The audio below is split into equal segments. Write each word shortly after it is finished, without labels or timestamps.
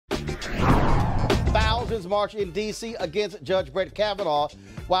Republicans march in D.C. against Judge Brett Kavanaugh,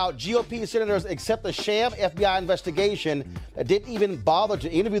 while GOP senators accept a sham FBI investigation that didn't even bother to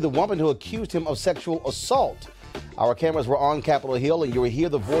interview the woman who accused him of sexual assault. Our cameras were on Capitol Hill, and you will hear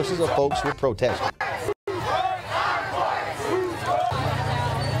the voices of folks who are protesting.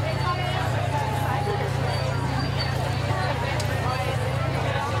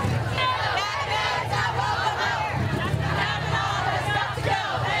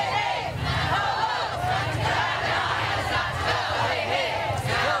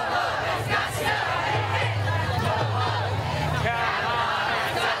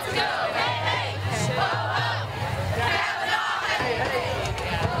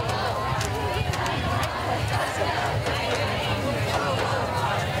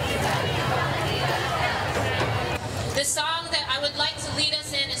 The song that I would like to lead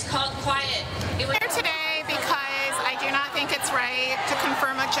us in is called Quiet. We're here today because I do not think it's right to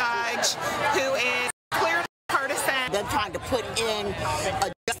confirm a judge who is clearly partisan. They're trying to put in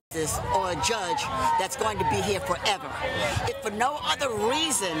a justice or a judge that's going to be here forever. If for no other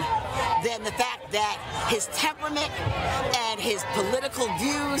reason than the fact that his temperament and his political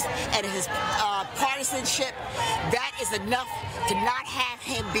views and his partisanship, that is enough to not have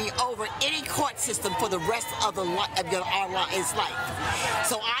him be over any court system for the rest of his life.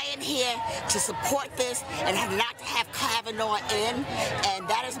 So I am here to support this and not to have Kavanaugh in, and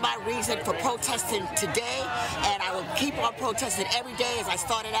that is my reason for protesting today, and I will keep on protesting every day as I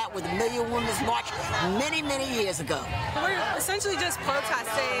started out with the Million Women's March many, many years ago. We're essentially just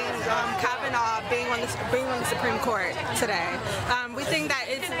protesting Kavanaugh being on the Supreme Court today. We think that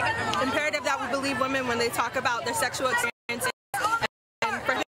it's imperative that we believe women when they talk about their sexual experiences, and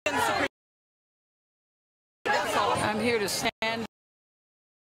for him in the Supreme Court. I'm here to stand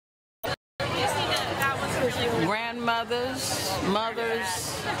grandmothers,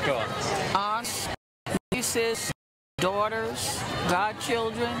 mothers, aunts, nieces, daughters,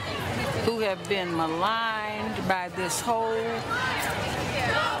 godchildren who have been maligned by this whole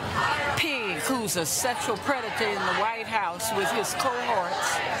pig who's a sexual predator in the White House with his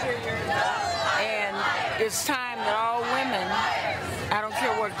cohorts. And it's time that all women, I don't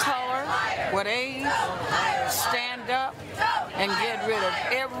care what color, what age, stand up and get rid of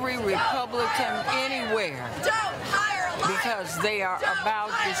every Republican anywhere, because they are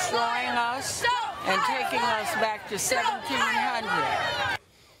about destroying us and taking us back to 1700.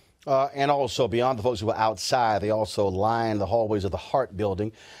 And also, beyond the folks who were outside, they also lined the hallways of the Hart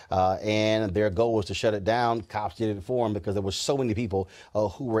building, and their goal was to shut it down. Cops did it for them because there were so many people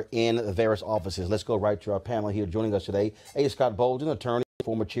who were in the various offices. Let's go right to our panel here. Joining us today, A. Scott Bolden, attorney,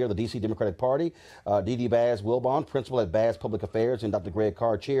 former chair of the D.C. Democratic Party, D.D. Baz-Wilbon, principal at Baz Public Affairs, and Dr. Greg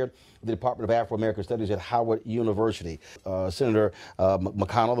Carr, chair of the Department of Afro-American Studies at Howard University. Senator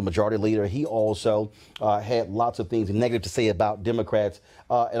McConnell, the majority leader, he also had lots of things negative to say about Democrats.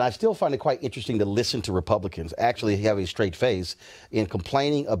 And I still find it quite interesting to listen to Republicans actually have a straight face in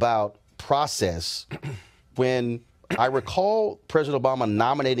complaining about process when I recall President Obama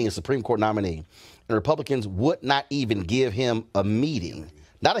nominating a Supreme Court nominee, and Republicans would not even give him a meeting,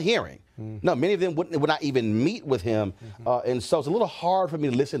 not a hearing. No, many of them would not even meet with him. And so it's a little hard for me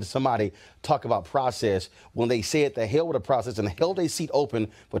to listen to somebody talk about process when they said the hell with the process and held a seat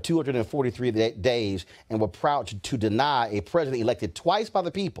open for 243 days and were proud to deny a president elected twice by the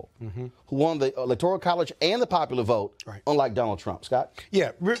people who won the Electoral College and the popular vote, unlike Donald Trump. Scott?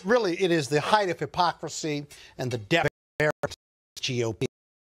 Yeah, really, it is the height of hypocrisy and the depth of the GOP.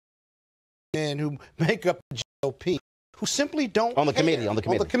 Men who make up the GOP, who simply don't on the care.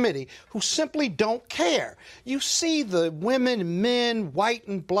 committee, who simply don't care. You see the women, men, white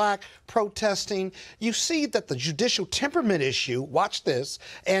and black protesting. You see that the judicial temperament issue, watch this,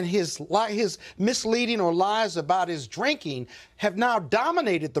 and his misleading or lies about his drinking have now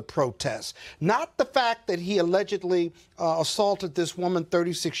dominated the protests. Not the fact that he allegedly assaulted this woman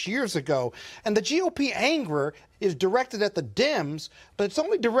 36 years ago. And the GOP anger is directed at the Dems, but it's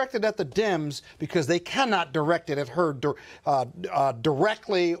only directed at the Dems because they cannot direct it at her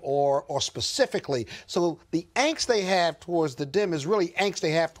directly or specifically. So the angst they have towards the Dem is really angst they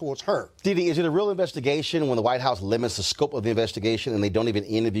have towards her. Didi, is it a real investigation when the White House limits the scope of the investigation and they don't even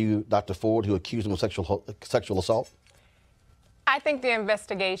interview Dr. Ford, who accused him of sexual assault? I think the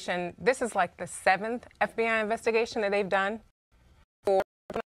investigation, this is like the 7th FBI investigation that they've done for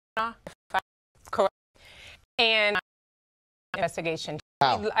Kavanaugh, if I'm correct. And investigation.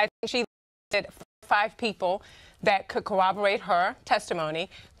 Wow. I think she did 5 people that could corroborate her testimony.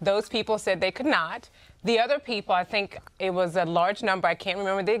 Those people said they could not. The other people, I think it was a large number, I can't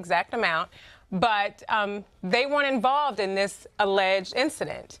remember the exact amount, but they weren't involved in this alleged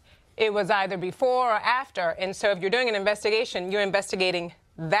incident. It was either before or after. And so if you're doing an investigation, you're investigating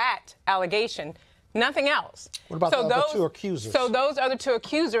that allegation, nothing else. What about the other two accusers? So those other two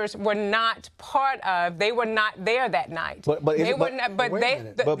accusers were not part of, they were not there that night.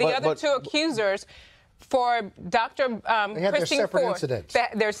 The other two accusers, for Dr. Christine Ford,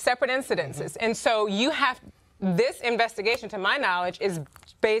 there's separate incidences. And so you have, this investigation, to my knowledge, is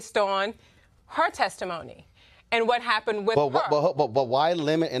based on her testimony and what happened with her. But why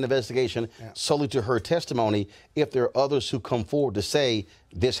limit an investigation solely to her testimony if there are others who come forward to say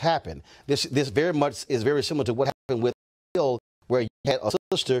this happened? This very much is very similar to what happened with Hill, where you had a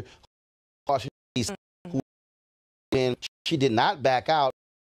sister who, when she did not back out,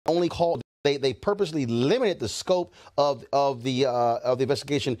 only called. They purposely limited the scope of the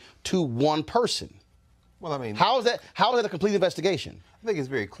investigation to one person. Well, I mean, how is that a complete investigation? I think it's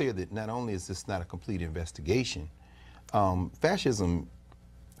very clear that not only is this not a complete investigation, fascism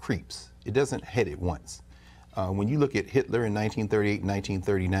creeps. It doesn't hit it once. When you look at Hitler in 1938 and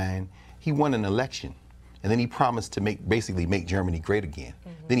 1939, he won an election, and then he promised to basically make Germany great again.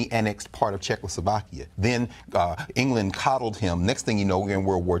 Then he annexed part of Czechoslovakia. Then England coddled him. Next thing you know, we're in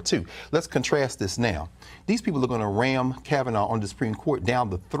World War II. Let's contrast this now. These people are going to ram Kavanaugh on the Supreme Court down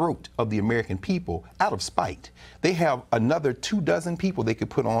the throat of the American people out of spite. They have another 24 people they could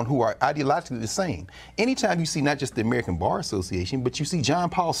put on who are ideologically the same. Anytime you see not just the American Bar Association, but you see John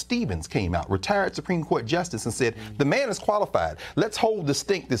Paul Stevens came out, retired Supreme Court Justice, and said, the man is qualified. Let's hold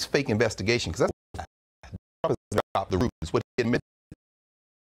distinct this fake investigation, because that's the roots. What he admitted,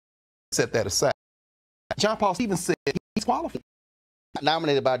 set that aside. John Paul Stevens said he's qualified.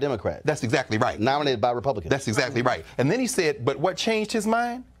 Nominated by a Democrat. That's exactly right. Nominated by Republicans. That's exactly right. And then he said, but what changed his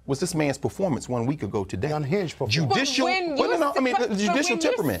mind was this man's performance 1 week ago today. Unhinged performance. Judicial, judicial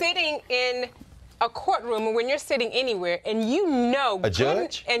temperament. When you're sitting in a courtroom or when you're sitting anywhere and you know, a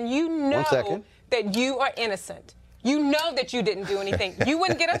judge, and you know that you are innocent. You know that you didn't do anything. You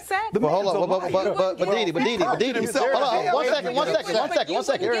wouldn't get upset. But hold on, but Didi, but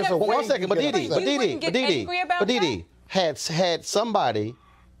Didi, had somebody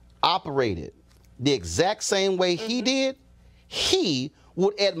operated the exact same way he did, he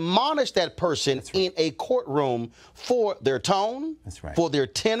would admonish that person in a courtroom for their tone, for their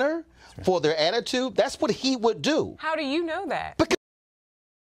tenor, for their attitude. That's what he would do. How do you know that? Because,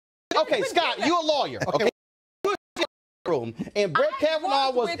 okay, Scott, you're a lawyer. Okay. And Brett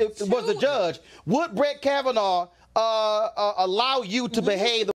Kavanaugh was the judge. Would Brett Kavanaugh allow you to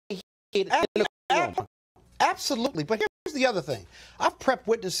behave the way he did in the room? Absolutely. But here's the other thing. I've prepped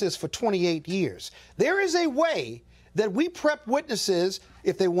witnesses for 28 years. There is a way that we prep witnesses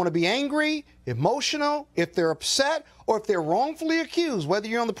if they want to be angry, emotional, if they're upset, or if they're wrongfully accused, whether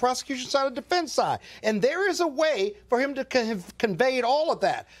you're on the prosecution side or defense side. And there is a way for him to have conveyed all of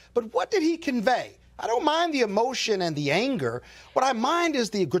that. But what did he convey? I don't mind the emotion and the anger. What I mind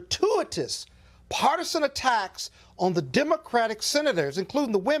is the gratuitous partisan attacks on the Democratic senators,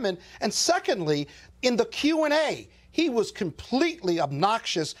 including the women. And secondly, in the Q&A, he was completely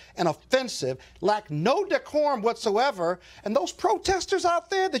obnoxious and offensive, lacked no decorum whatsoever. And those protesters out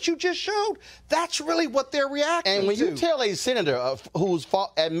there that you just showed, that's really what they're reacting to. And when you tell a senator who's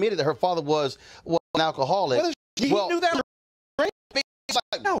admitted that her father was an alcoholic, he knew that.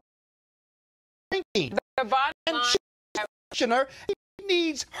 No. The bottom line, he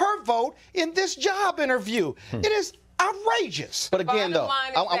needs her vote in this job interview. It is outrageous. But again, though,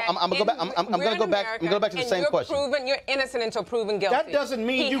 I'm going to go back to the same question. You're innocent until proven guilty. That doesn't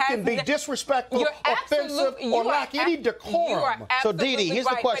mean you can be disrespectful, offensive, or lack any decorum. So, Didi, here's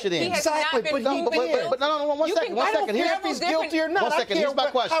the question then. Exactly, but no, one second. I don't care if he's guilty or not. One second, here's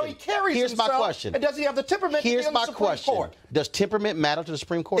my question. How he carries himself. Here's my question. And does he have the temperament to be on the Supreme Court? Does temperament matter to the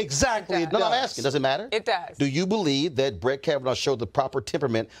Supreme Court? Exactly. No, I'm asking. Does it matter? It does. Do you believe that Brett Kavanaugh showed the proper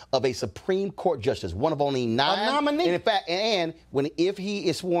temperament of a Supreme Court justice, one of only 9? A nominee. And in fact, if he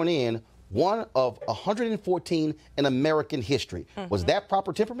is sworn in, one of 114 in American history, was that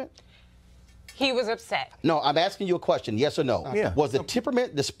proper temperament? He was upset. No, I'm asking you a question, yes or no. Yeah. Was the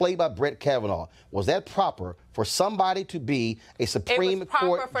temperament displayed by Brett Kavanaugh, was that proper for somebody to be a Supreme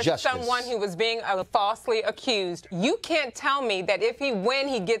Court justice? It was proper for someone who was being falsely accused. You can't tell me that when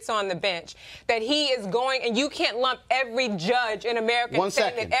he gets on the bench, that he is going, and you can't lump every judge in America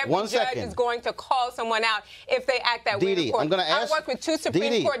saying that every judge is going to call someone out if they act that way in court. I worked with 2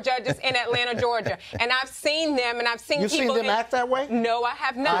 Supreme Court judges in Atlanta, Georgia, and I've seen them, and I've seen people. You've seen them act that way? No, I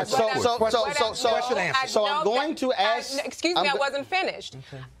have not. So I'm going to ask. Excuse me, I wasn't finished.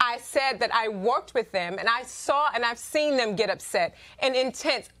 I said that I worked with them, and I saw and I've seen them get upset and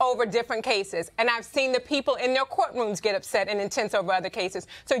intense over different cases. And I've seen the people in their courtrooms get upset and intense over other cases.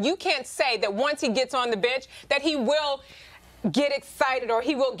 So you can't say that once he gets on the bench that he will get excited or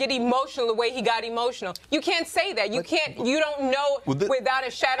he will get emotional the way he got emotional. You can't say that. You can't. You don't know without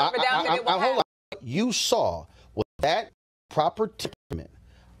a shadow of a doubt that it will happen. You saw with that proper temperament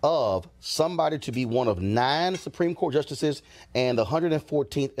of somebody to be one of 9 Supreme Court justices and the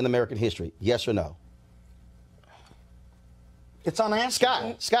 114th in American history. Yes or no? It's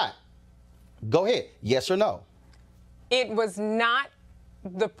unanswerable. Scott, go ahead. Yes or no? It was not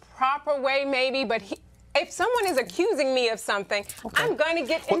the proper way, maybe, but if someone is accusing me of something, I'm going to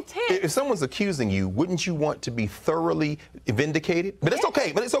get intense. If someone's accusing you, wouldn't you want to be thoroughly vindicated? But it's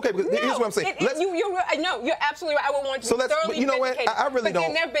okay. But it's okay because here's what I'm saying. You're absolutely right. I would want to be thoroughly you know vindicated. What? I really don't.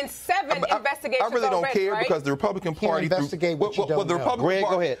 Then there have been 7 investigations. I really don't already, care right? because the Republican Party investigate what you don't know. Greg,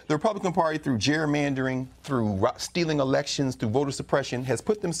 go ahead. The Republican Party, through gerrymandering, through stealing elections, through voter suppression, has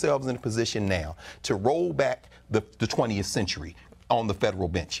put themselves in a position now to roll back the 20th century on the federal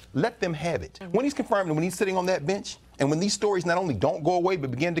bench. Let them have it. When he's confirmed and when he's sitting on that bench, and when these stories not only don't go away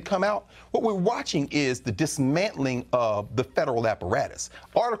but begin to come out, what we're watching is the dismantling of the federal apparatus.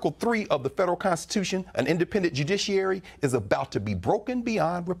 Article 3 of the federal Constitution, an independent judiciary, is about to be broken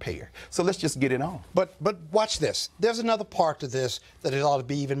beyond repair. So let's just get it on. But watch this. There's another part to this that it ought to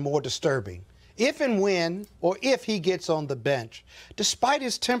be even more disturbing. If and when, or if he gets on the bench, despite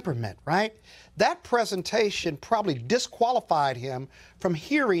his temperament, right, that presentation probably disqualified him from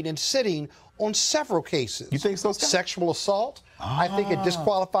hearing and sitting on several cases. You think so, Scott? Sexual assault. I think it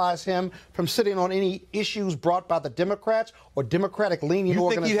disqualifies him from sitting on any issues brought by the Democrats or Democratic-leaning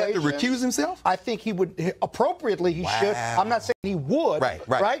organizations. You think he'd have to recuse himself? I think he would, appropriately he should. I'm not saying he would,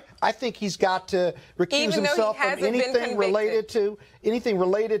 right? I think he's got to recuse himself from anything related to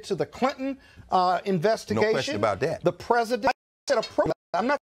the Clinton investigation. No question about that. The president said appropriately. I'm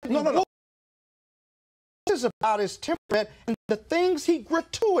not saying no. This is about his temperament and the things he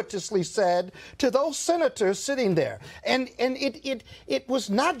gratuitously said to those senators sitting there. And it was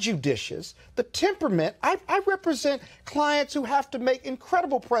not judicious. The temperament, I represent clients who have to make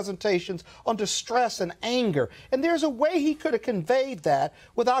incredible presentations under stress and anger. And there's a way he could have conveyed that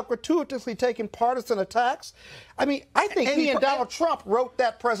without gratuitously taking partisan attacks. I mean, I think he and Donald Trump wrote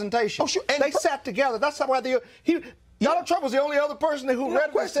that presentation. Oh, sure. They sat together. That's why Donald Trump was the only other person who read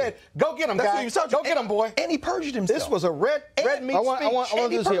it and said, go get him, guys. Go get him, boy. And he perjured himself. This was a red meat speech. I want to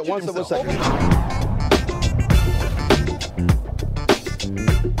just hear one second.